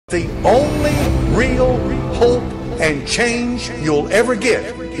The only real hope and change you'll ever get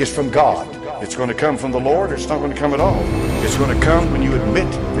is from God. It's going to come from the Lord, or it's not going to come at all. It's going to come when you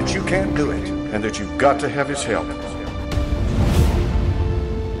admit that you can't do it and that you've got to have His help.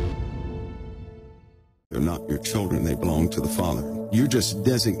 They're not your children, they belong to the Father. You're just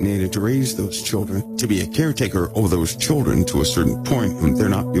designated to raise those children, to be a caretaker over those children to a certain point, and they're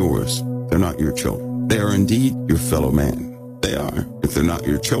not yours. They're not your children. They are indeed your fellow man. They are. If they're not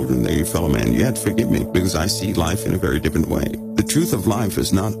your children, they're your fellow man. You have to forgive me, because I see life in a very different way. The truth of life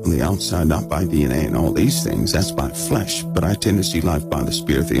is not on the outside, not by DNA and all these things. That's by flesh. But I tend to see life by the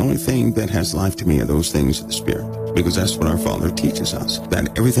Spirit. The only thing that has life to me are those things of the Spirit. Because that's what our Father teaches us,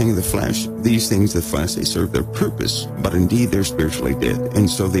 that everything in the flesh, these things of the flesh, they serve their purpose, but indeed they're spiritually dead. And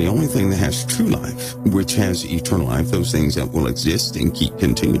so the only thing that has true life, which has eternal life, those things that will exist and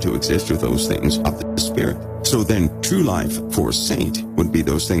continue to exist, are those things of the Spirit. So then true life for a saint would be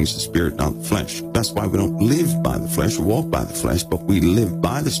those things of the Spirit, not the flesh. That's why we don't live by the flesh or walk by the flesh, but we live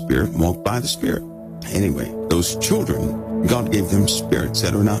by the Spirit and walk by the Spirit. Anyway, those children, God gave them spirits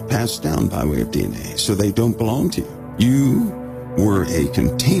that are not passed down by way of DNA, so they don't belong to you. You were a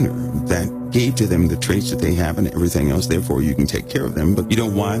container that gave to them the traits that they have and everything else, therefore you can take care of them. But you know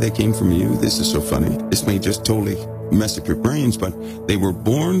why they came from you? This is so funny. This may just totally mess up your brains, but they were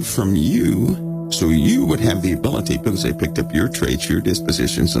born from you, so you would have the ability, because they picked up your traits, your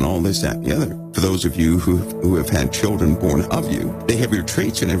dispositions, and all this, that, and the other. For those of you who have had children born of you, they have your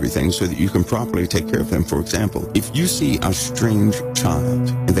traits and everything so that you can properly take care of them. For example, if you see a strange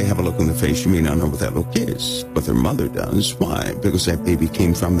child and they have a look on their face, you may not know what that look is, but their mother does. Why? Because that baby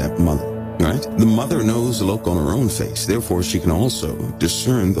came from that mother. Right? The mother knows the look on her own face. Therefore, she can also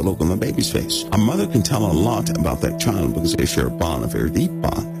discern the look on the baby's face. A mother can tell a lot about that child because they share a bond, a very deep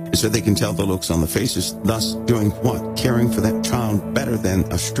bond. So they can tell the looks on the faces, thus doing what? Caring for that child better than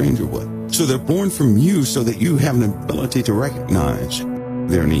a stranger would. So they're born from you so that you have an ability to recognize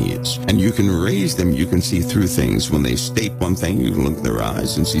their needs. And you can raise them, you can see through things. When they state one thing, you can look in their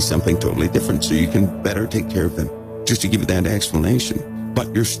eyes and see something totally different. So you can better take care of them. Just to give you that explanation.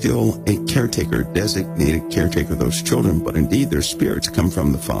 But you're still a caretaker, designated caretaker of those children, but indeed their spirits come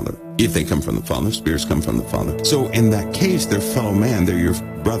from the Father. If they come from the Father, spirits come from the Father. So in that case, they're fellow man, they're your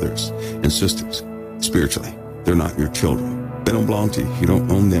brothers and sisters, spiritually. They're not your children. They don't belong to you. You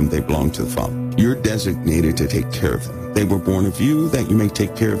don't own them, they belong to the Father. You're designated to take care of them. They were born of you, that you may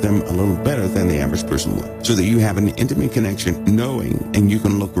take care of them a little better than the average person would. So that you have an intimate connection, knowing, and you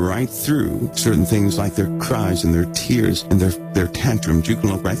can look right through certain things like their cries and their tears and their tantrums. You can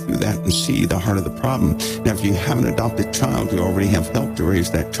look right through that and see the heart of the problem. Now, if you have an adopted child, you already have help to raise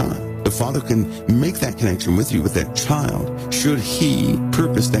that child. The Father can make that connection with you, with that child, should He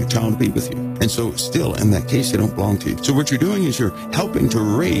purpose that child to be with you. And so still, in that case, they don't belong to you. So what you're doing is you're helping to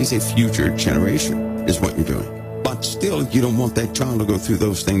raise a future generation, is what you're doing. But still, you don't want that child to go through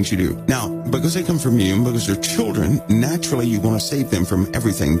those things you do. Now, because they come from you and because they're children, naturally you want to save them from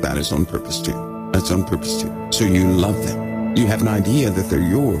everything that is on purpose too. That's on purpose too. So you love them. You have an idea that they're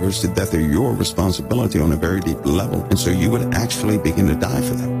yours, that they're your responsibility on a very deep level. And so you would actually begin to die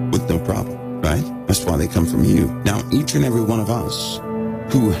for them with no problem, right? That's why they come from you. Now, each and every one of us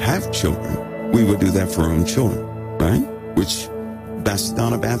who have children, we would do that for our own children, right? Which, that's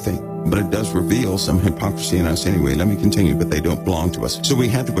not a bad thing. But it does reveal some hypocrisy in us anyway. Let me continue, but they don't belong to us. So we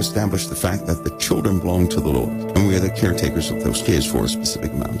had to establish the fact that the children belong to the Lord, and we are the caretakers of those kids for a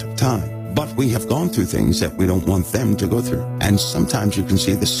specific amount of time. But we have gone through things that we don't want them to go through. And sometimes you can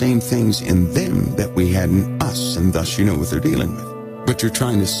see the same things in them that we had in us, and thus you know what they're dealing with. But you're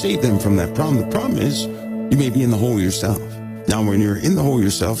trying to save them from that problem. The problem is you may be in the hole yourself. Now, when you're in the hole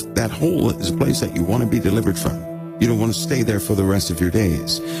yourself, that hole is a place that you want to be delivered from. You don't want to stay there for the rest of your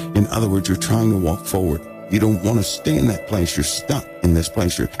days. In other words, you're trying to walk forward. You don't want to stay in that place. You're stuck in this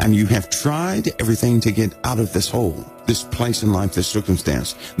place. And you have tried everything to get out of this hole, this place in life, this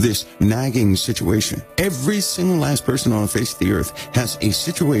circumstance, this nagging situation. Every single last person on the face of the earth has a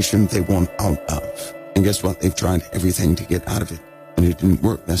situation they want out of. And guess what? They've tried everything to get out of it, and it didn't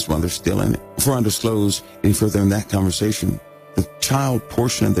work. That's why they're still in it. Before I disclose any further in that conversation, the child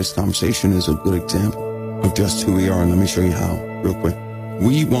portion of this conversation is a good example of just who we are, and let me show you how, real quick.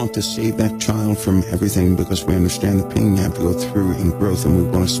 We want to save that child from everything because we understand the pain you have to go through in growth, and we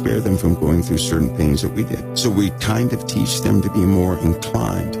want to spare them from going through certain pains that we did. So we kind of teach them to be more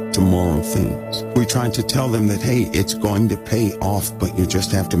inclined tomorrow things. We try to tell them that, hey, it's going to pay off, but you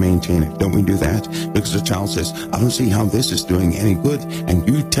just have to maintain it. Don't we do that? Because the child says, I don't see how this is doing any good. And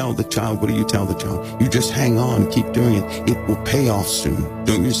you tell the child, what do you tell the child? You just hang on, keep doing it. It will pay off soon.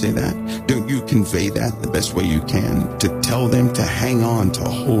 Don't you say that? Don't you convey that the best way you can? To tell them to hang on, to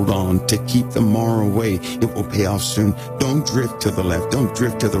hold on, to keep the morrow away. It will pay off soon. Don't drift to the left. Don't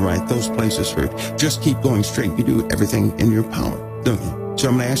drift to the right. Those places hurt. Just keep going straight. You do everything in your power, don't you? So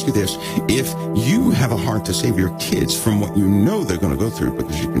I'm going to ask you this. If you have a heart to save your kids from what you know they're going to go through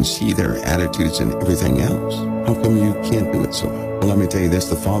because you can see their attitudes and everything else, how come you can't do it so well? Well, let me tell you this.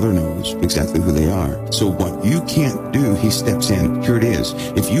 The Father knows exactly who they are. So what you can't do, He steps in. Here it is.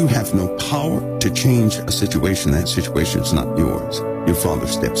 If you have no power to change a situation, that situation is not yours. Your Father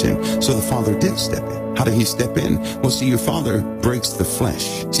steps in. So the Father did step in. How did He step in? Well, see, your Father breaks the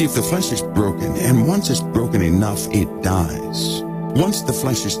flesh. See, if the flesh is broken, and once it's broken enough, it dies. Once the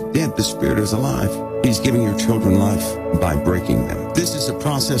flesh is dead, the spirit is alive. He's giving your children life by breaking them. This is a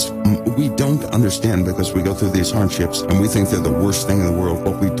process we don't understand because we go through these hardships and we think they're the worst thing in the world.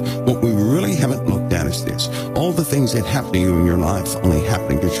 What we really haven't looked at is this. All the things that happen to you in your life only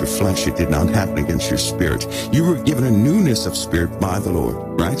happen against your flesh. It did not happen against your spirit. You were given a newness of spirit by the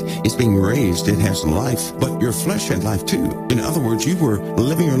Lord, right? It's being raised. It has life, but your flesh had life too. In other words, you were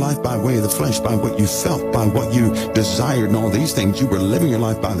living your life by way of the flesh, by what you felt, by what you desired and all these things. You were living your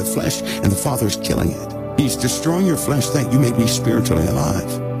life by the flesh, and the Father's killing it. He's destroying your flesh that you may be spiritually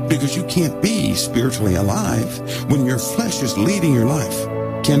alive. Because you can't be spiritually alive when your flesh is leading your life.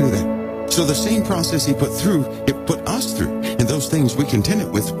 Can't do that. So the same process He put through, it put us through. And those things we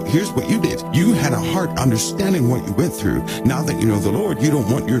contended with, here's what you did. You had a heart understanding what you went through. Now that you know the Lord, you don't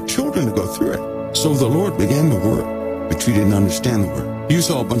want your children to go through it. So the Lord began the work, but you didn't understand the work. You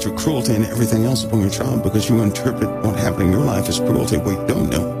saw a bunch of cruelty and everything else upon your child because you interpret what happened in your life as cruelty. What you don't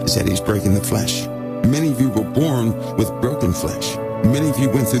know is that He's breaking the flesh. Many of you were born with broken flesh. Many of you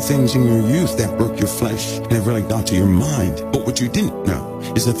went through things in your youth that broke your flesh and it really got to your mind. But what you didn't know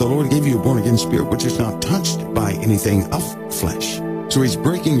is that the Lord gave you a born-again spirit which is not touched by anything of flesh. So He's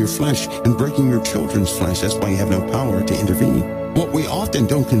breaking your flesh and breaking your children's flesh. That's why you have no power to intervene. What we often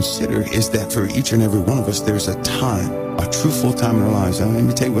don't consider is that for each and every one of us, there's a time, a truthful time in our lives. Now, let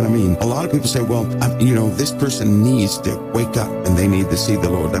me tell you what I mean. A lot of people say, well, this person needs to wake up and they need to see the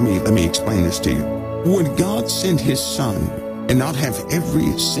Lord. Let me explain this to you. Would God send His Son and not have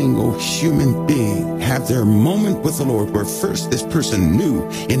every single human being have their moment with the Lord where first this person knew,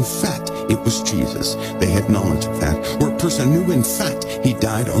 in fact, it was Jesus. They had knowledge of that. Where a person knew, in fact, He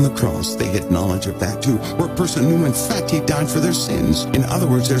died on the cross. They had knowledge of that too. Where a person knew, in fact, He died for their sins. In other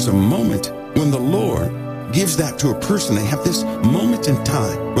words, there's a moment when the Lord gives that to a person. They have this moment in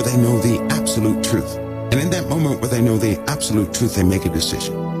time where they know the absolute truth. And in that moment where they know the absolute truth, they make a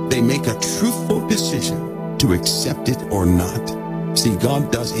decision. They make a truthful decision to accept it or not. See,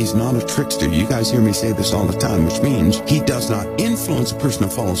 God He's not a trickster. You guys hear me say this all the time, which means He does not influence a person to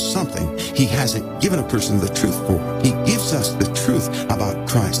follow something He hasn't given a person the truth for. He gives us the truth about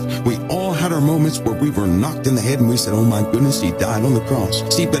Christ. We all had our moments where we were knocked in the head and we said, oh my goodness, He died on the cross.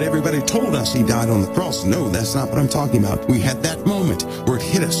 See, but everybody told us He died on the cross. No, that's not what I'm talking about. We had that moment where it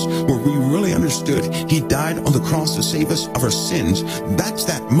hit us, where we really understood He died on the cross to save us of our sins. That's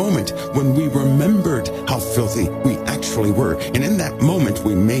that moment when we remembered how filthy we actually were. And in that moment,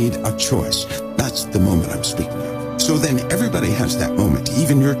 we made a choice. That's the moment I'm speaking of. So then everybody has that moment.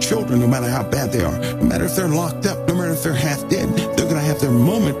 Even your children, no matter how bad they are, no matter if they're locked up, no matter if they're half dead, they're going to have their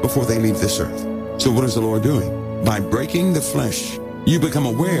moment before they leave this earth. So what is the Lord doing? By breaking the flesh, you become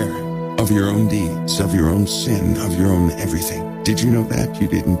aware of your own deeds, of your own sin, of your own everything. Did you know that? You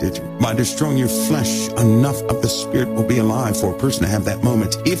didn't, did you? By destroying your flesh, enough of the Spirit will be alive for a person to have that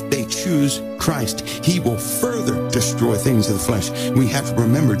moment. If they choose Christ, He will further destroy things of the flesh. We have to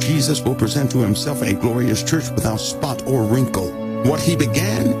remember Jesus will present to Himself a glorious church without spot or wrinkle. What He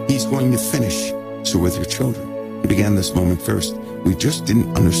began, He's going to finish. So with your children, He began this moment first. We just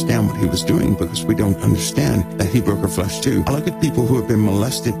didn't understand what He was doing because we don't understand that He broke our flesh too. I look at people who have been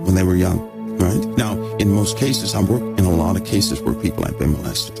molested when they were young. Right? Now, in most cases, I work in a lot of cases where people have been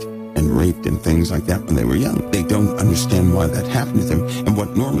molested and raped and things like that when they were young. They don't understand why that happened to them. And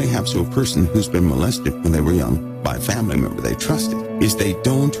what normally happens to a person who's been molested when they were young by a family member they trusted is they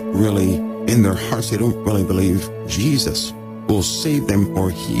don't really, in their hearts, they don't really believe Jesus will save them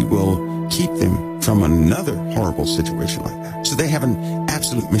or He will keep them from another horrible situation like that. So they have an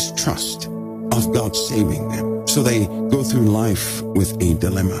absolute mistrust of God saving them. So they go through life with a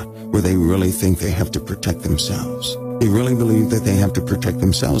dilemma where they really think they have to protect themselves. They really believe that they have to protect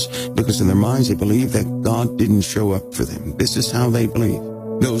themselves because in their minds they believe that God didn't show up for them. This is how they believe.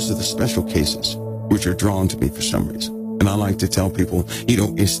 Those are the special cases which are drawn to me for some reason. And I like to tell people,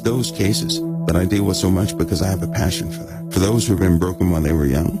 it's those cases that I deal with so much because I have a passion for that. For those who have been broken while they were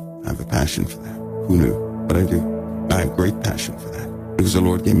young, I have a passion for that. Who knew? But I do. I have great passion for that because the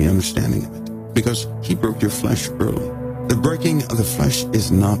Lord gave me understanding of it. Because he broke your flesh early. The breaking of the flesh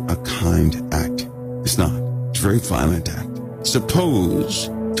is not a kind act. It's not. It's a very violent act. Suppose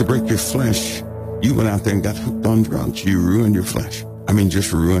to break your flesh, you went out there and got hooked on drugs. You ruined your flesh.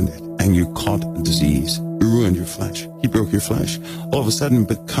 Just ruined it. And you caught a disease. You ruined your flesh. He broke your flesh. All of a sudden,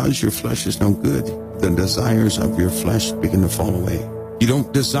 because your flesh is no good, the desires of your flesh begin to fall away. You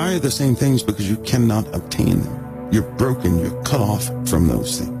don't desire the same things because you cannot obtain them. You're broken. You're cut off from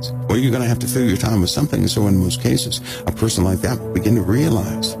those things. Well, you're going to have to fill your time with something. So in most cases, a person like that will begin to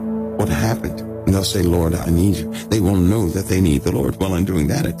realize what happened. And they'll say, Lord, I need you. They will know that they need the Lord. Well, in doing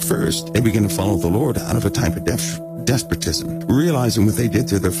that, at first, they begin to follow the Lord out of a type of despotism, realizing what they did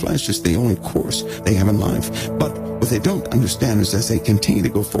to their flesh is the only course they have in life. But what they don't understand is as they continue to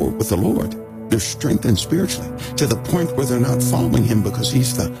go forward with the Lord, they're strengthened spiritually to the point where they're not following him because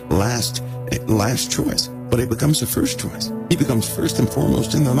he's the last choice, but it becomes the first choice. He becomes first and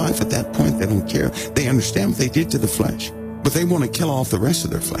foremost in their life. At that point, they don't care. They understand what they did to the flesh, but they want to kill off the rest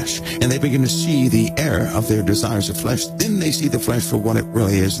of their flesh, and they begin to see the error of their desires of flesh. Then they see the flesh for what it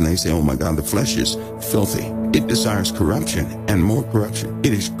really is, and they say, oh my God, the flesh is filthy. It desires corruption and more corruption.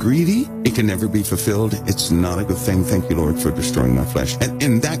 It is greedy. It can never be fulfilled. It's not a good thing. Thank you, Lord, for destroying my flesh. And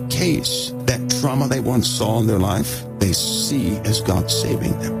in that case, that trauma they once saw in their life, they see as God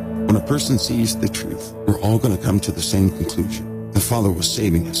saving them. When a person sees the truth, we're all going to come to the same conclusion. The Father was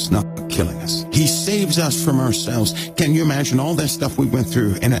saving us, not killing us. He saves us from ourselves. Can you imagine all that stuff we went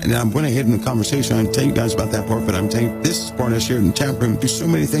through? And I went ahead in the conversation. I didn't tell you guys about that part, but I'm telling you, this part I shared in tap room. Do so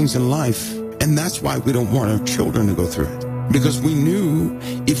many things in life. And that's why we don't want our children to go through it. Because we knew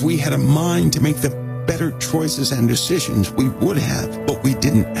if we had a mind to make the better choices and decisions, we would have, but we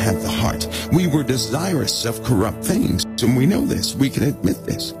didn't have the heart. We were desirous of corrupt things. And we know this. We can admit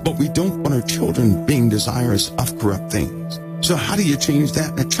this. But we don't want our children being desirous of corrupt things. So how do you change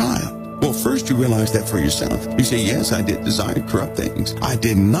that in a child? Well, first you realize that for yourself. You say, yes, I did desire corrupt things. I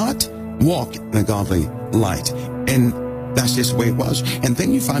did not walk in a godly light. And that's just the way it was. And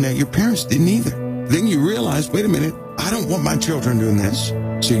then you find out your parents didn't either. Then you realize, wait a minute, I don't want my children doing this.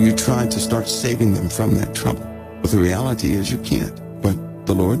 So you try to start saving them from that trouble. But the reality is you can't. But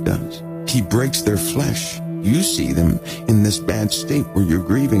the Lord does. He breaks their flesh. You see them in this bad state where you're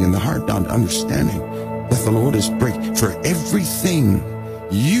grieving in the heart, not understanding that the Lord is breaking for everything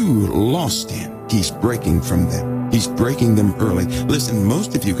you lost in. He's breaking from them. He's breaking them early. Listen,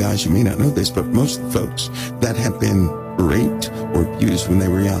 most of you guys, you may not know this, but most folks that have been raped or abused when they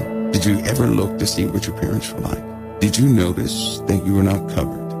were young, did you ever look to see what your parents were like? Did you notice that you were not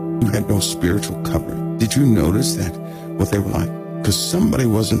covered? You had no spiritual covering. Did you notice that what they were like? Because somebody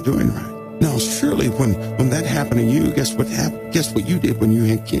wasn't doing right. Now, surely when that happened to you, guess what happened? Guess what you did when you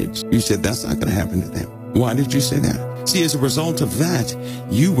had kids? You said, that's not going to happen to them. Why did you say that? See, as a result of that,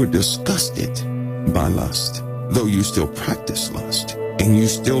 you were disgusted by lust, though you still practice lust, and you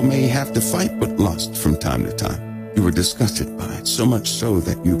still may have to fight with lust from time to time. You were disgusted by it, so much so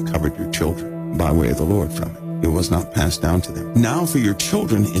that you covered your children by way of the Lord from it. It was not passed down to them. Now for your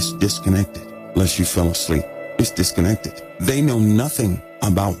children, it's disconnected, lest you fell asleep. It's disconnected. They know nothing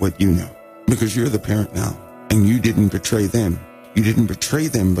about what you know, because you're the parent now, and you didn't betray them. You didn't betray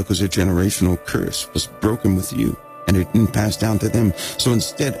them because a generational curse was broken with you, and it didn't pass down to them. So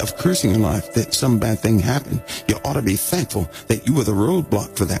instead of cursing in life that some bad thing happened, you ought to be thankful that you were the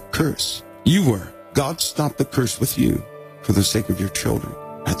roadblock for that curse. You were. God stopped the curse with you for the sake of your children.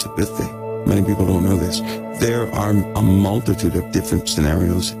 That's a good thing. Many people don't know this. There are a multitude of different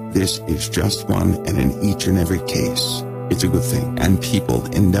scenarios. This is just one, and in each and every case, it's a good thing. And people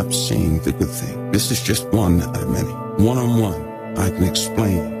end up saying the good thing. This is just one out of many. One-on-one, I can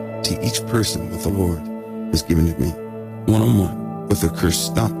explain to each person what the Lord has given to me. One-on-one, with the curse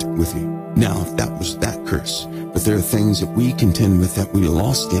stopped with you. Now, if that was that curse, but there are things that we contend with that we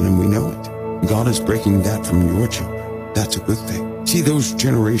lost in and we know it. God is breaking that from your children. That's a good thing. See, those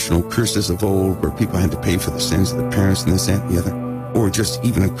generational curses of old where people had to pay for the sins of their parents and this, that, and the other, or just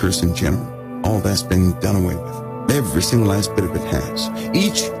even a curse in general, all that's been done away with. Every single last bit of it has.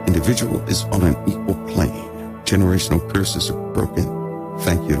 Each individual is on an equal plane. Generational curses are broken.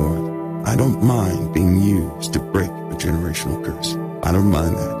 Thank you, Lord. I don't mind being used to break a generational curse. I don't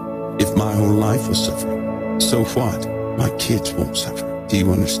mind that. If my whole life was suffering, so what? My kids won't suffer. Do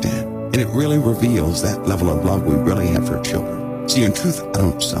you understand? And it really reveals that level of love we really have for children. See, in truth, I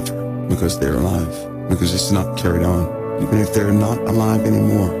don't suffer because they're alive, because it's not carried on. Even if they're not alive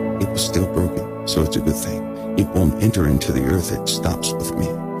anymore, it was still broken. So it's a good thing. It won't enter into the earth. It stops with me.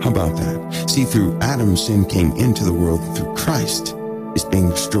 How about that? See, through Adam, sin came into the world. Through Christ, it's being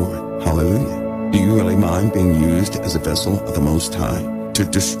destroyed. Hallelujah. Do you really mind being used as a vessel of the Most High to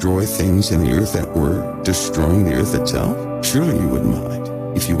destroy things in the earth that were destroying the earth itself? Surely you wouldn't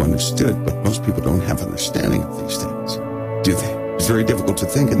mind if you understood, but most people don't have understanding of these things, do they? It's very difficult to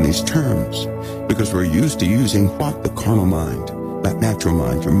think in these terms because we're used to using what? The carnal mind, that natural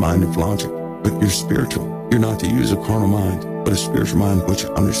mind, your mind of logic. But you're spiritual. You're not to use a carnal mind, but a spiritual mind which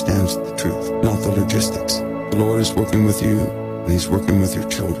understands the truth, not the logistics. The Lord is working with you, and He's working with your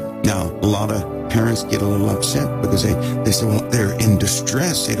children. Now, a lot of parents get a little upset because they say, well, they're in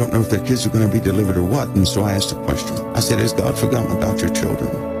distress. They don't know if their kids are going to be delivered or what. And so I asked a question. I said, has God forgotten about your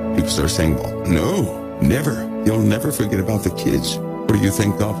children? People start saying, well, no, never. He'll never forget about the kids. Or do you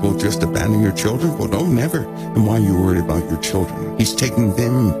think God will just abandon your children? Well, no, never. Then why are you worried about your children? He's taking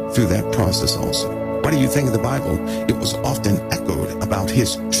them through that process also. What do you think of the Bible? It was often echoed about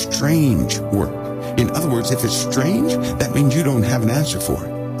His strange work. In other words, if it's strange, that means you don't have an answer for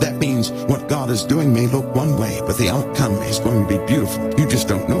it. That means what God is doing may look one way, but the outcome is going to be beautiful. You just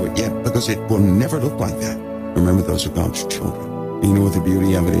don't know it yet because it will never look like that. Remember, those are God's children. And you know what the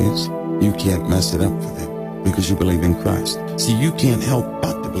beauty of it is? You can't mess it up for them because you believe in Christ. See, you can't help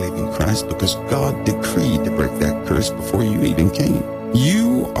but to believe in Christ because God decreed to break that curse before you even came.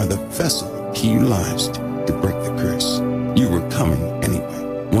 You are the vessel He utilized to break the curse. You were coming anyway.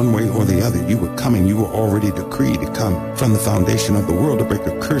 One way or the other, you were coming. You were already decreed to come from the foundation of the world to break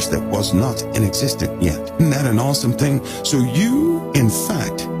a curse that was not in existence yet. Isn't that an awesome thing? So you, in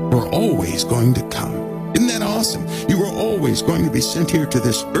fact, were always going to come. Isn't that awesome? You were always going to be sent here to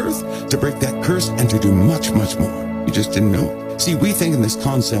this earth to break that curse and to do much, much more. You just didn't know it. See, we think in this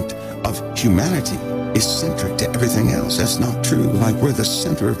concept of humanity is centric to everything else. That's not true. Like we're the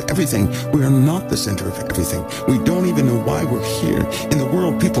center of everything. We are not the center of everything. We don't even know why we're here. In the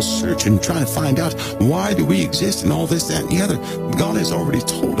world, people search and try to find out why do we exist and all this, that, and the other. God has already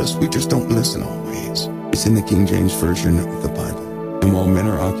told us. We just don't listen always. It's in the King James Version of the Bible. And while men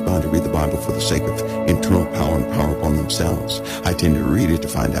are occupied to read the Bible for the sake of internal power and power upon themselves, I tend to read it to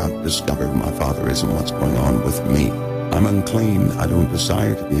find out, discover who my Father is and what's going on with me. I'm unclean. I don't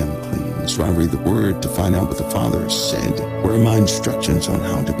desire to be unclean. So I read the Word to find out what the Father has said. Where are my instructions on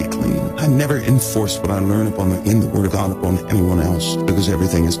how to be clean? I never enforce what I learn in the Word of God upon anyone else, because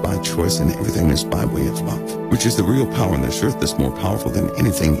everything is by choice and everything is by way of love, which is the real power in this earth that's more powerful than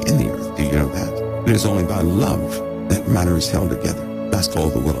anything in the earth. Do you know that? It is only by love that matter is held together. That's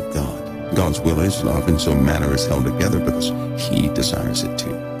called the will of God. God's will is love, and so matter is held together because He desires it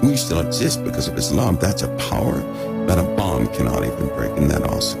too. We still exist because of His love. That's a power that a bomb cannot even break. Isn't that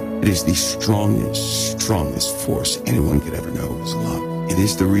awesome? It is the strongest force anyone could ever know is love. It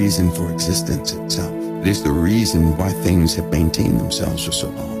is the reason for existence itself. It is the reason why things have maintained themselves for so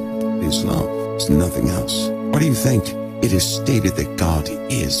long. It is love. It's nothing else. Why do you think it is stated that God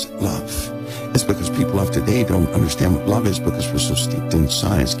is love? It's because people of today don't understand what love is because we're so steeped in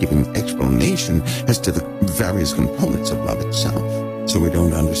science giving explanation as to the various components of love itself. So we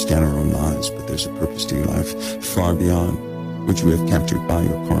don't understand our own lives, but there's a purpose to your life far beyond what you have captured by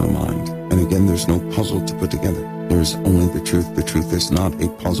your carnal mind. And again, there's no puzzle to put together. There's only the truth. The truth is not a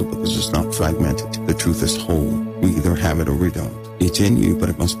puzzle because it's not fragmented. The truth is whole. We either have it or we don't. It's in you, but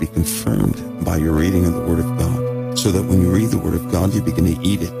it must be confirmed by your reading of the Word of God. So that when you read the Word of God, you begin to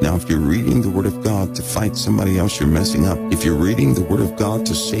eat it. Now, if you're reading the Word of God to fight somebody else, you're messing up. If you're reading the Word of God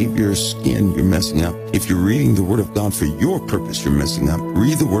to save your skin, you're messing up. If you're reading the Word of God for your purpose, you're messing up.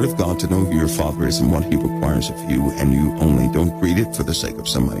 Read the Word of God to know who your Father is and what He requires of you, and you only. Don't read it for the sake of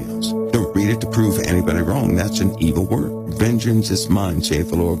somebody else. Don't read it to prove anybody wrong. That's an evil word. Vengeance is mine, saith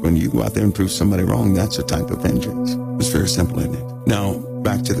the Lord. When you go out there and prove somebody wrong, that's a type of vengeance. It's very simple, isn't it? Now,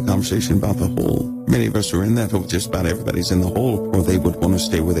 back to the conversation about the hole. Many of us are in that hole. Just about everybody's in the hole, or they would want to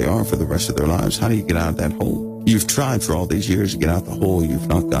stay where they are for the rest of their lives. How do you get out of that hole? You've tried for all these years to get out the hole. You've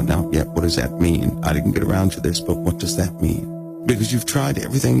not gotten out yet. What does that mean? I didn't get around to this, but what does that mean? Because you've tried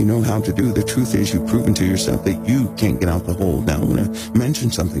everything you know how to do. The truth is you've proven to yourself that you can't get out the hole. Now, I want to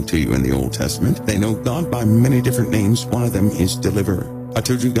mention something to you in the Old Testament. They know God by many different names. One of them is deliverer. I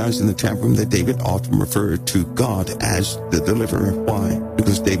told you guys in the chat room that David often referred to God as the deliverer. Why?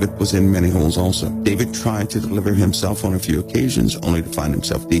 Because David was in many holes also. David tried to deliver himself on a few occasions, only to find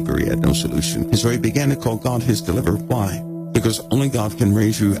himself deeper. He had no solution. And so he began to call God his deliverer. Why? Because only God can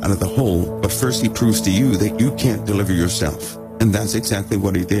raise you out of the hole. But first He proves to you that you can't deliver yourself. And that's exactly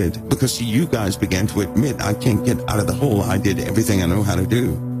what He did. Because see, you guys began to admit, I can't get out of the hole. I did everything I know how to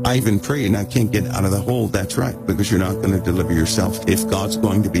do. I even prayed and I can't get out of the hole. That's right, because you're not going to deliver yourself. If God's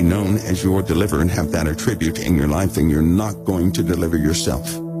going to be known as your deliverer and have that attribute in your life, then you're not going to deliver yourself.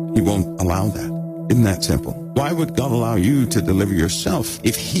 He won't allow that. Isn't that simple? Why would God allow you to deliver yourself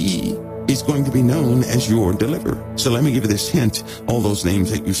if he is going to be known as your deliverer? So let me give you this hint. All those names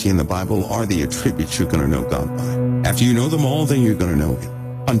that you see in the Bible are the attributes you're going to know God by. After you know them all, then you're going to know him.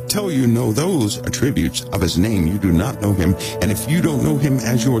 Until you know those attributes of his name, you do not know him. And if you don't know him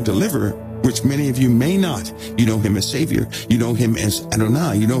as your deliverer, which many of you may not, you know him as Savior, you know him as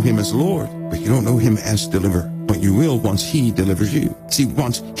Adonai, you know him as Lord, but you don't know him as deliverer. But you will once he delivers you. See,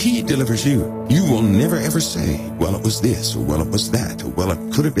 once he delivers you, you will never ever say, well, it was this, or well, it was that, or well,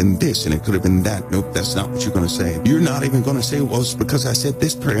 it could have been this, and it could have been that. Nope, that's not what you're going to say. You're not even going to say, well, it's because I said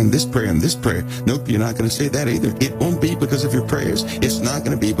this prayer and this prayer and this prayer. Nope, you're not going to say that either. It won't be because of your prayers. It's not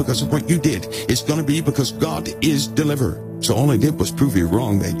going to be because of what you did. It's going to be because God is deliverer. So all he did was prove you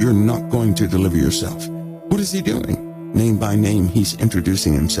wrong, that you're not going to deliver yourself. What is he doing? Name by name, he's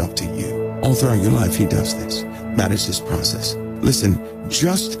introducing himself to you. All throughout your life, he does this. That is his process. Listen,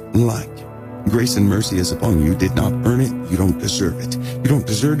 just like grace and mercy is upon you, you did not earn it, you don't deserve it. You don't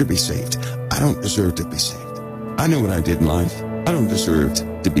deserve to be saved. I don't deserve to be saved. I know what I did in life. I don't deserve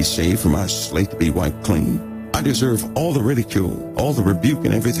to be saved, for my slate to be wiped clean. I deserve all the ridicule, all the rebuke,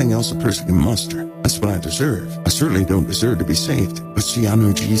 and everything else a person can muster. That's what I deserve. I certainly don't deserve to be saved. But see, I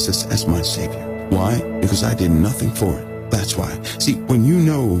know Jesus as my Savior. Why? Because I did nothing for it. That's why. See, when you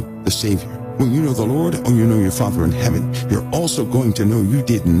know the Savior, when you know the Lord, or you know your Father in heaven, you're also going to know you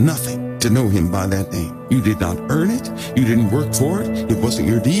did nothing to know him by that name. You did not earn it. You didn't work for it. It wasn't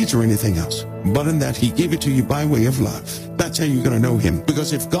your deeds or anything else. But in that, he gave it to you by way of love. That's how you're going to know him.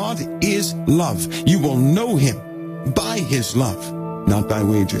 Because if God is love, you will know him by his love, not by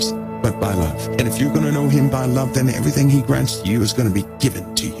wages, but by love. And if you're going to know him by love, then everything he grants to you is going to be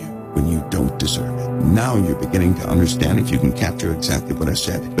given to you when you don't deserve it. Now you're beginning to understand, if you can capture exactly what I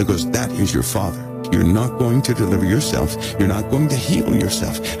said, because that is your Father. You're not going to deliver yourself. You're not going to heal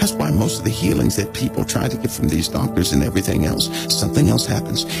yourself. That's why most of the healings that people try to get from these doctors and everything else, something else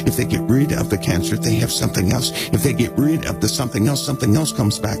happens. If they get rid of the cancer, they have something else. If they get rid of the something else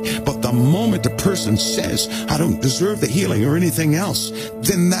comes back. But the moment a person says, I don't deserve the healing or anything else,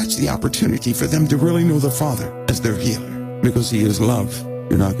 then that's the opportunity for them to really know the Father as their healer. Because he is love.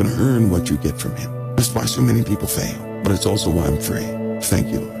 You're not going to earn what you get from him. That's why so many people fail. But it's also why I'm free. Thank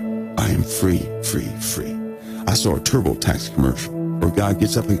you, Lord. I am free, free, free. I saw a TurboTax commercial where God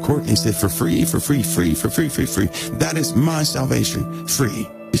gets up in court and he said, for free, for free, free, for free, free, free. That is my salvation. Free.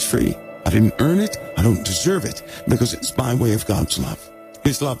 It's free. I didn't earn it. I don't deserve it, because it's by way of God's love.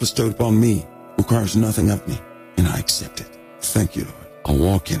 His love bestowed upon me requires nothing of me, and I accept it. Thank you, Lord. I'll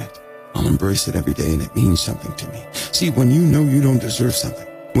walk in it. I'll embrace it every day, and it means something to me. See, when you know you don't deserve something,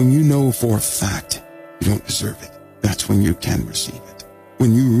 when you know for a fact you don't deserve it, that's when you can receive it.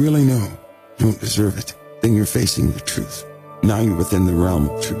 When you really know you don't deserve it, then you're facing the truth. Now you're within the realm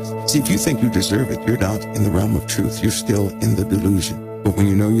of truth. See, if you think you deserve it, you're not in the realm of truth. You're still in the delusion. But when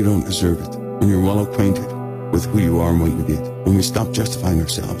you know you don't deserve it, when you're well acquainted with who you are and what you did, when we stop justifying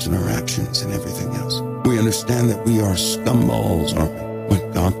ourselves and our actions and everything else, we understand that we are scumballs, aren't we?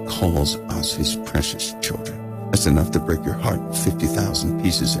 When God calls us his precious children, that's enough to break your heart 50,000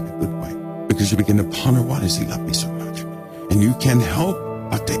 pieces in a good way. Because you begin to ponder, why does he love me so much? And you can't help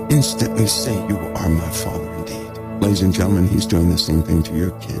but to instantly say, you are my Father indeed. Ladies and gentlemen, he's doing the same thing to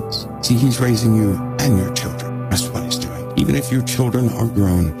your kids. See, he's raising you and your children. That's what he's doing. Even if your children are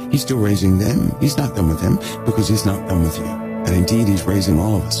grown, he's still raising them. He's not done with them, because he's not done with you. And indeed, he's raising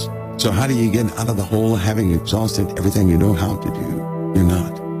all of us. So how do you get out of the hole having exhausted everything you know how to do? You're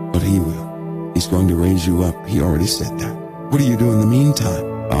not, but he will. He's going to raise you up. He already said that. What do you do in the meantime?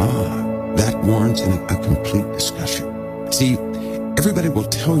 That warrants a complete discussion. See, everybody will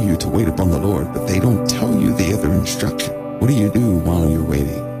tell you to wait upon the Lord, but they don't tell you the other instruction. What do you do while you're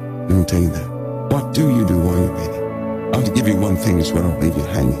waiting? They don't tell you that. What do you do while you're waiting? I'll give you one thing so I don't leave you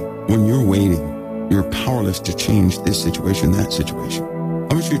hanging. When you're waiting, you're powerless to change this situation, that situation.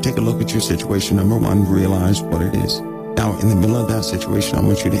 I want you to take a look at your situation. Number one, realize what it is. Now, in the middle of that situation, I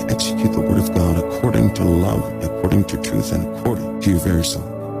want you to execute the word of God according to love, according to truth, and according to your very soul.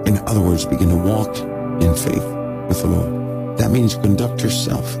 In other words, begin to walk in faith with the Lord. That means conduct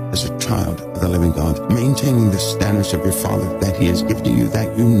yourself as a child of the living God, maintaining the standards of your Father that he has given to you,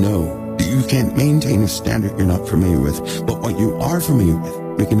 that you know. You can't maintain a standard you're not familiar with, but what you are familiar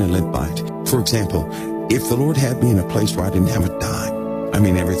with, begin to live by it. For example, if the Lord had me in a place where I didn't have a dime, I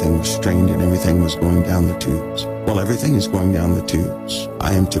mean, everything was strained and everything was going down the tubes. Well, everything is going down the tubes.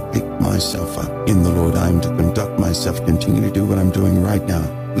 I am to pick myself up in the Lord. I am to conduct myself, continue to do what I'm doing right now.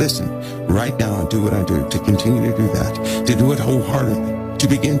 Listen, right now, do what I do, to continue to do that, to do it wholeheartedly, to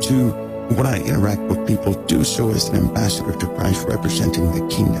begin to, when I interact with people, do so as an ambassador to Christ, representing the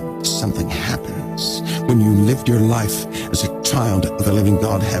kingdom. Something happens when you live your life as a child of the living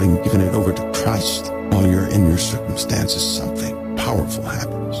God, having given it over to Christ. While you're in your circumstances, something powerful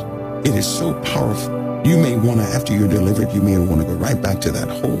happens. It is so powerful. You may want to, after you're delivered, you may want to go right back to that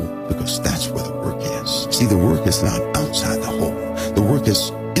hole, because that's where the work is. See, the work is not outside the hole. The work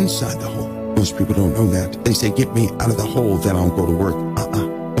is inside the hole. Most people don't know that. They say, get me out of the hole, then I'll go to work.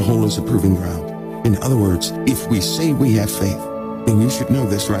 The hole is a proving ground. In other words, if we say we have faith, then you should know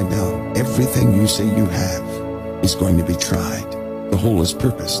this right now. Everything you say you have is going to be tried. The hole is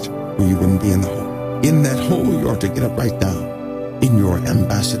purposed where you wouldn't be in the hole. In that hole, you are to get up right now in your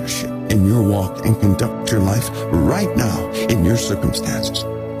ambassadorship, in your walk, and conduct your life right now in your circumstances,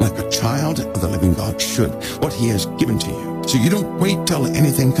 like a child of the living God should, what he has given to you. So you don't wait till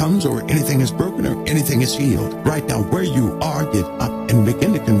anything comes or anything is broken or anything is healed. Right now, where you are, get up and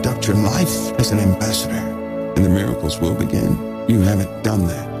begin to conduct your life as an ambassador, and the miracles will begin. You haven't done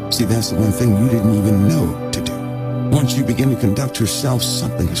that. See, that's the one thing you didn't even know to do. Once you begin to conduct yourself,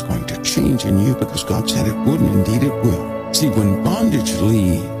 something is going to change in you, because God said it would, and indeed it will. See, when bondage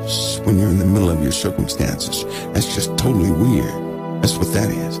leaves, when you're in the middle of your circumstances, that's just totally weird. That's what that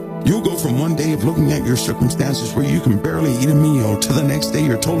is. You'll go from one day of looking at your circumstances where you can barely eat a meal to the next day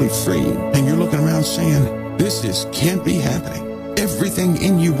you're totally free, and you're looking around saying, this can't be happening. Everything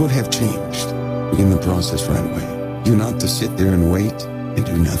in you would have changed. Begin the process right away. You're not to sit there and wait and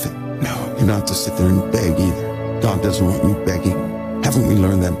do nothing. No, you're not to sit there and beg either. God doesn't want you begging. Haven't we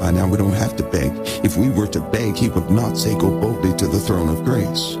learned that by now? We don't have to beg. If we were to beg, he would not say, go boldly to the throne of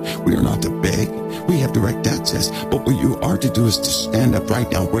grace. We are not to beg. We have direct access. But what you are to do is to stand up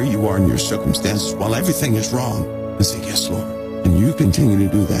right now where you are in your circumstances while everything is wrong and say, yes, Lord. And you continue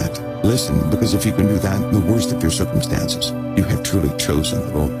to do that. Listen, because if you can do that in the worst of your circumstances, you have truly chosen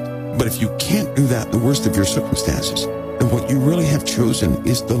the Lord. But if you can't do that in the worst of your circumstances, then what you really have chosen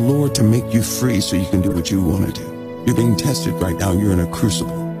is the Lord to make you free so you can do what you want to do. You're being tested right now. You're in a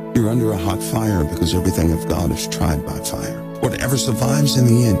crucible. You're under a hot fire, because everything of God is tried by fire. Whatever survives in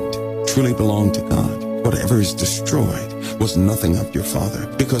the end truly belonged to God. Whatever is destroyed was nothing of your Father,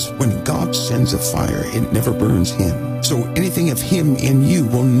 because when God sends a fire, it never burns him. So anything of him in you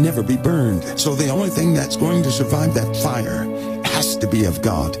will never be burned. So the only thing that's going to survive that fire has to be of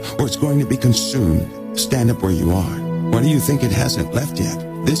God, or it's going to be consumed. Stand up where you are. Why do you think it hasn't left yet?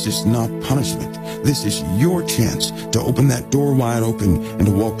 This is not punishment. This is your chance to open that door wide open and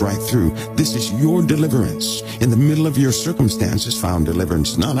to walk right through. This is your deliverance. In the middle of your circumstances, found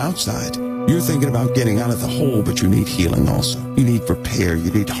deliverance, not outside. You're thinking about getting out of the hole, but you need healing also. You need repair. You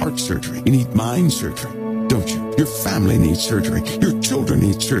need heart surgery. You need mind surgery, don't you? Your family needs surgery. Your children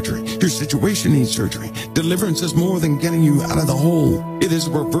need surgery. Your situation needs surgery. Deliverance is more than getting you out of the hole. It is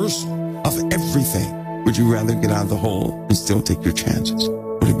a reversal of everything. Would you rather get out of the hole and still take your chances?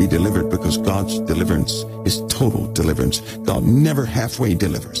 To be delivered, because God's deliverance is total deliverance. God never halfway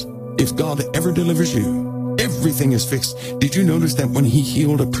delivers. If God ever delivers you, everything is fixed. Did you notice that when he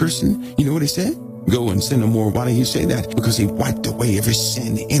healed a person, you know what he said? Go and sin no more. Why did he say that? Because he wiped away every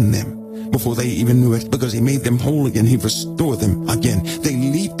sin in them before they even knew it. Because he made them whole again. He restored them again. They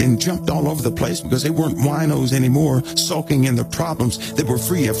leaped and jumped all over the place because they weren't winos anymore, sulking in their problems. They were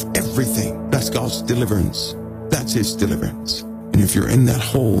free of everything. That's God's deliverance. That's his deliverance. And if you're in that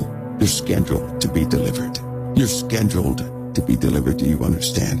hole, you're scheduled to be delivered. You're scheduled to be delivered. Do you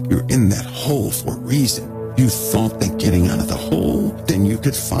understand? You're in that hole for a reason. You thought that getting out of the hole, then you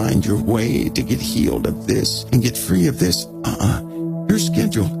could find your way to get healed of this and get free of this. You're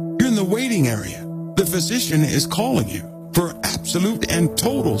scheduled. You're in the waiting area. The physician is calling you for absolute and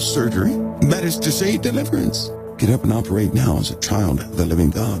total surgery. That is to say, deliverance. Get up and operate now as a child of the living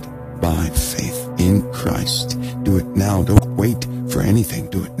God by faith in Christ. Do it now. Don't wait for anything.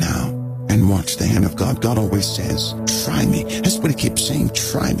 Do it now. And watch the hand of God. God always says, try me. That's what he keeps saying,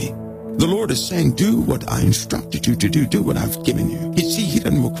 try me. The Lord is saying, do what I instructed you to do. Do what I've given you. You see, he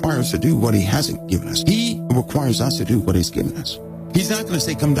doesn't require us to do what he hasn't given us. He requires us to do what he's given us. He's not going to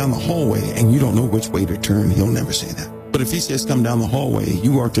say, come down the hallway, and you don't know which way to turn. He'll never say that. But if he says, come down the hallway,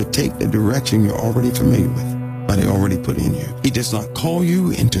 you are to take the direction you're already familiar with, but he already put in you. He does not call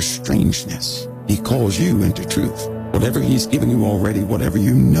you into strangeness. He calls you into truth. Whatever he's given you already, whatever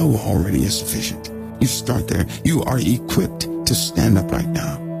you know already is sufficient. You start there. You are equipped to stand up right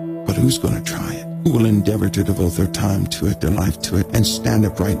now. But who's going to try it? who will endeavor to devote their time to it, their life to it, and stand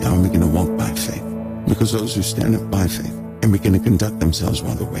up right now and begin to walk by faith. Because those who stand up by faith and begin to conduct themselves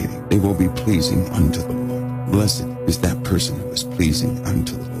while they're waiting, they will be pleasing unto the Lord. Blessed is that person who is pleasing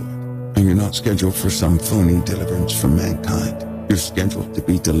unto the Lord. And you're not scheduled for some phony deliverance from mankind. You're scheduled to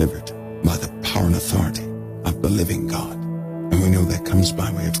be delivered by the power and authority of the living God. And we know that comes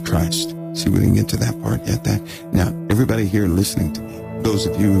by way of Christ. See, we didn't get to that part yet. Now, everybody here listening to me, those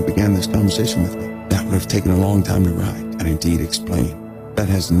of you who began this conversation with me, that would have taken a long time to write and indeed explain. That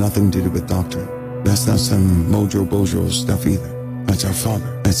has nothing to do with doctrine. That's not some mojo bojo stuff either. That's our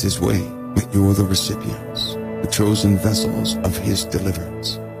Father. That's His way. But you're the recipients, the chosen vessels of His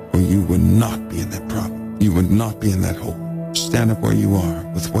deliverance. Or you would not be in that problem. You would not be in that hole. Stand up where you are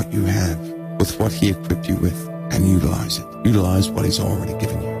with what you have, with what He equipped you with, and utilize it. Utilize what He's already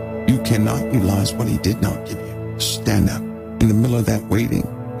given you. You cannot utilize what He did not give you. Stand up. In the middle of that waiting,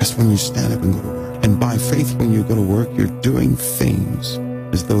 that's when you stand up and go to work. And by faith, when you go to work, you're doing things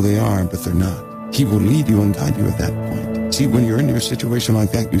as though they are, but they're not. He will lead you and guide you at that point. See, when you're in your situation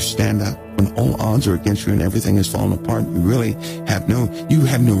like that, you stand up. When all odds are against you and everything has fallen apart, you really have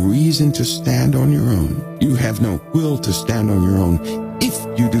no reason to stand on your own. You have no will to stand on your own. If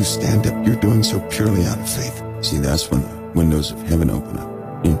you do stand up, you're doing so purely out of faith. See, that's when the windows of heaven open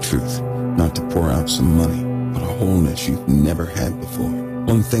up. In truth, not to pour out some money, but a wholeness you've never had before.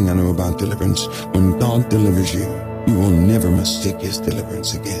 One thing I know about deliverance, when God delivers you, you will never mistake His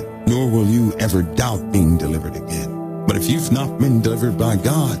deliverance again, nor will you ever doubt being delivered again. But if you've not been delivered by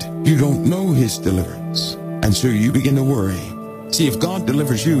God, you don't know His deliverance. And so you begin to worry. See, if God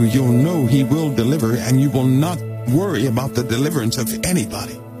delivers you, you'll know He will deliver, and you will not worry about the deliverance of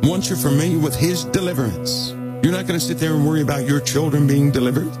anybody. Once you're familiar with His deliverance, you're not going to sit there and worry about your children being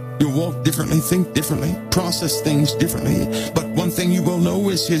delivered. You'll walk differently, think differently, process things differently. But one thing you will know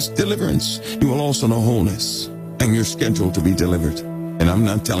is His deliverance. You will also know wholeness, and you're scheduled to be delivered. And I'm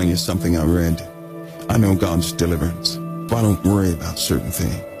not telling you something I read. I know God's deliverance, so I don't worry about certain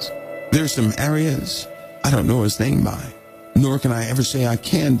things. There's some areas I don't know His name by, nor can I ever say I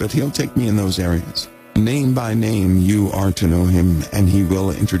can, but He'll take me in those areas. Name by name, you are to know Him, and He will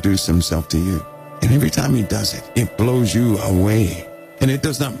introduce Himself to you. And every time He does it, it blows you away. And it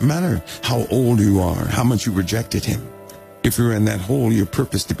does not matter how old you are, how much you rejected Him. If you're in that hole, you're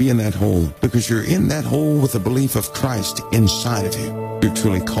purposed to be in that hole, because you're in that hole with the belief of Christ inside of you. You're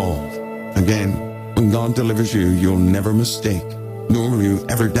truly called. Again, when God delivers you, you'll never mistake, nor will you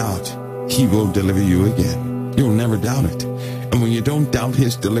ever doubt. He will deliver you again. You'll never doubt it. And when you don't doubt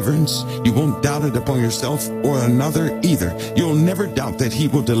His deliverance, you won't doubt it upon yourself or another either. You'll never doubt that He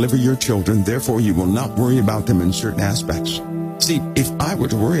will deliver your children. Therefore, you will not worry about them in certain aspects. See, if I were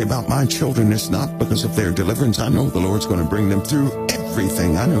to worry about my children, it's not because of their deliverance. I know the Lord's going to bring them through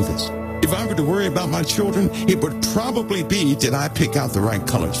everything. I know this. If I were to worry about my children, it would probably be, did I pick out the right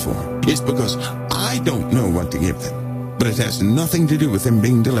colors for them? It's because I don't know what to give them. But it has nothing to do with them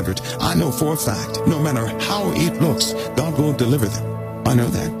being delivered. I know for a fact, no matter how it looks, God will deliver them. I know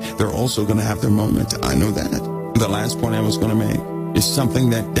that. They're also going to have their moment. I know that. The last point I was going to make is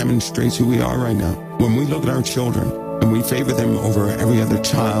something that demonstrates who we are right now. When we look at our children and we favor them over every other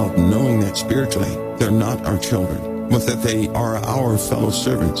child, knowing that spiritually they're not our children, but that they are our fellow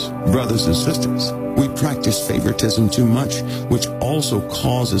servants, brothers and sisters, we practice favoritism too much, which also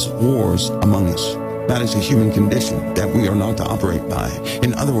causes wars among us. That is a human condition that we are not to operate by.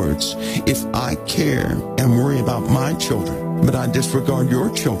 In other words, if I care and worry about my children, but I disregard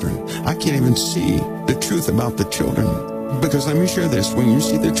your children, I can't even see the truth about the children. Because let me share this, when you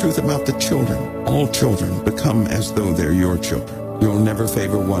see the truth about the children, all children become as though they're your children. You'll never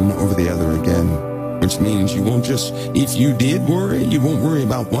favor one over the other again, which means you won't just, if you did worry, you won't worry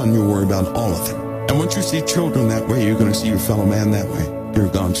about one, you'll worry about all of them. And once you see children that way, you're going to see your fellow man that way.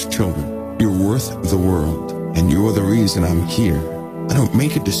 You're God's children. You're worth the world, and you're the reason I'm here. I don't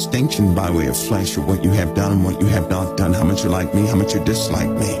make a distinction by way of flesh of what you have done and what you have not done, how much you like me, how much you dislike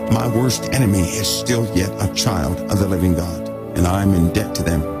me. My worst enemy is still yet a child of the living God, and I'm in debt to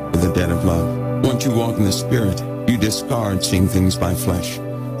them with a debt of love. Once you walk in the Spirit, you discard seeing things by flesh.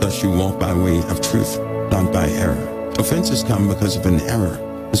 Thus you walk by way of truth, not by error. Offenses come because of an error.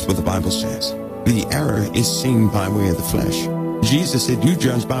 That's what the Bible says. The error is seen by way of the flesh. Jesus said, you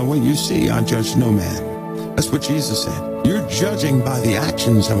judge by what you see, I judge no man. That's what Jesus said. You're judging by the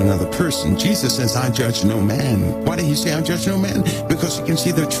actions of another person. Jesus says, I judge no man. Why did He say I judge no man? Because He can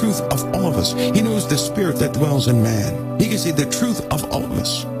see the truth of all of us. He knows the spirit that dwells in man. He can see the truth of all of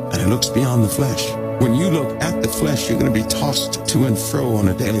us. And it looks beyond the flesh. When you look at the flesh, you're going to be tossed to and fro on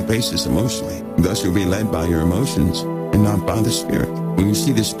a daily basis emotionally. Thus, you'll be led by your emotions. and not by the Spirit. When you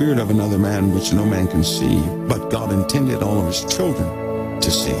see the spirit of another man, which no man can see, but God intended all of his children to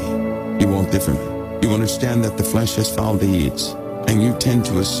see, you walk differently. You understand that the flesh has foul deeds, and you tend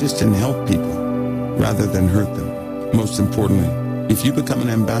to assist and help people rather than hurt them. Most importantly, if you become an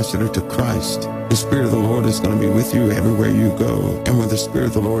ambassador to Christ, the Spirit of the Lord is going to be with you everywhere you go. And where the Spirit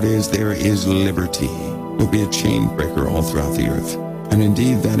of the Lord is, there is liberty. You'll be a chain breaker all throughout the earth. And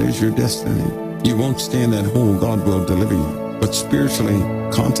indeed, that is your destiny. You won't stay in that hole. God will deliver you. But spiritually,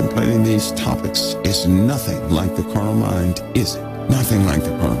 contemplating these topics is nothing like the carnal mind, is it? Nothing like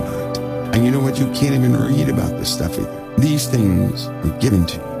the carnal mind. And you know what? You can't even read about this stuff either. These things are given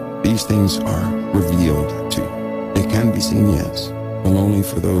to you. These things are revealed to you. They can be seen, yes, but only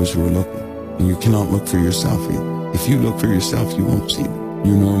for those who are looking. And you cannot look for yourself either. If you look for yourself, you won't see them.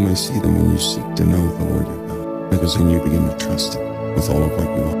 You normally see them when you seek to know the Lord your God, because then you begin to trust him with all of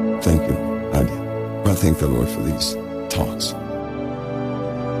what you are. Thank you, Lord. I do. I thank the Lord for these talks.